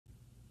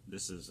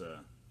This is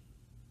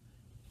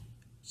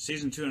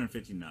season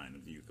 259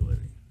 of the ukulele.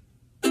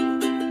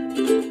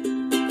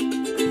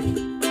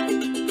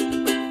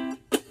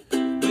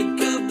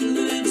 Wake up,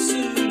 little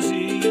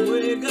Susie,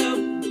 wake up.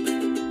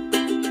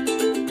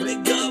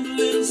 Wake up,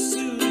 little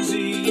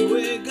Susie,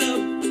 wake up.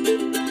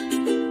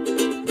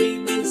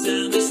 We've been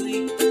sound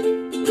asleep.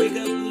 Wake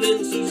up,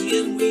 little Susie,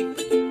 and weep.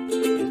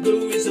 The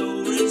movie's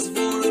over, it's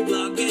 4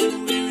 o'clock,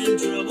 and we're in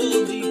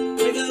trouble deep.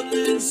 Wake up,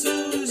 little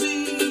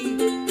Susie,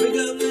 wake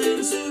up,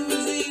 little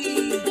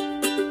Susie.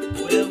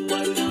 Well,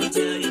 what are we gonna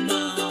tell your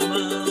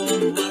mama? What are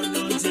we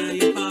gonna tell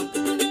your papa?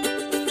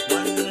 What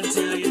are we gonna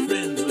tell your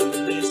friends when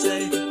they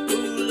say,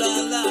 ooh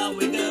la la,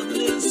 wake up,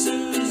 little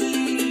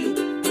Susie,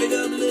 wake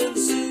up, little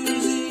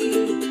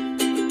Susie.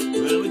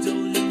 Well, we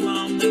told your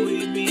mom that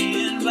we'd be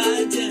in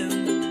by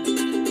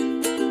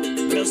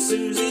 10. Well,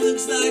 Susie,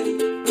 looks like we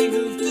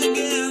goofed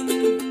again.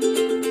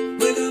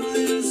 Wake up,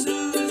 little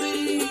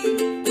Susie,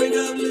 wake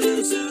up,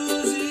 little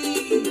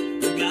Susie.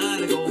 We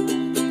gotta go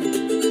home.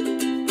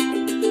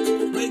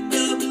 Wake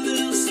up,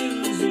 little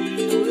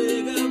Susie,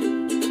 wake up.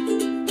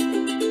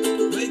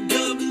 Wake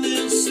up,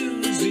 little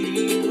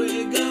Susie,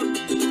 wake up.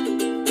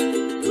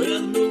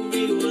 Well, the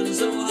movie was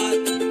so hot,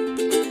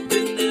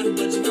 didn't have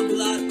much of a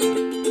plot.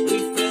 We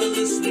fell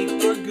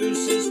asleep, our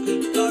gooses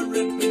cooked, our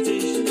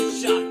reputation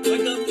is shot.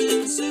 Wake up,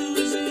 little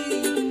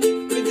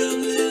Susie, wake up,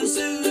 little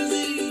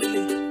Susie.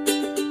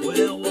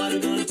 Well, what are we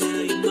gonna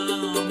tell your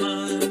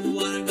mama?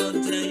 What are we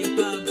gonna tell your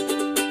papa?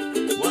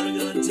 What are we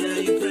gonna tell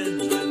your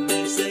friends when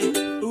they say,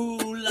 ooh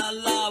la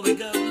la,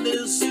 wake up,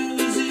 little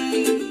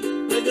Susie,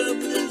 wake up,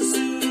 little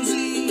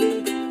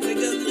Susie, wake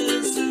up,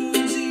 little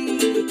Susie,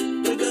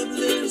 wake up,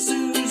 little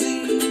Susie.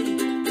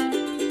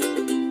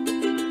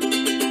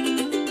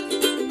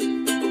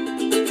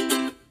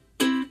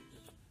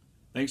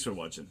 Thanks for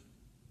watching.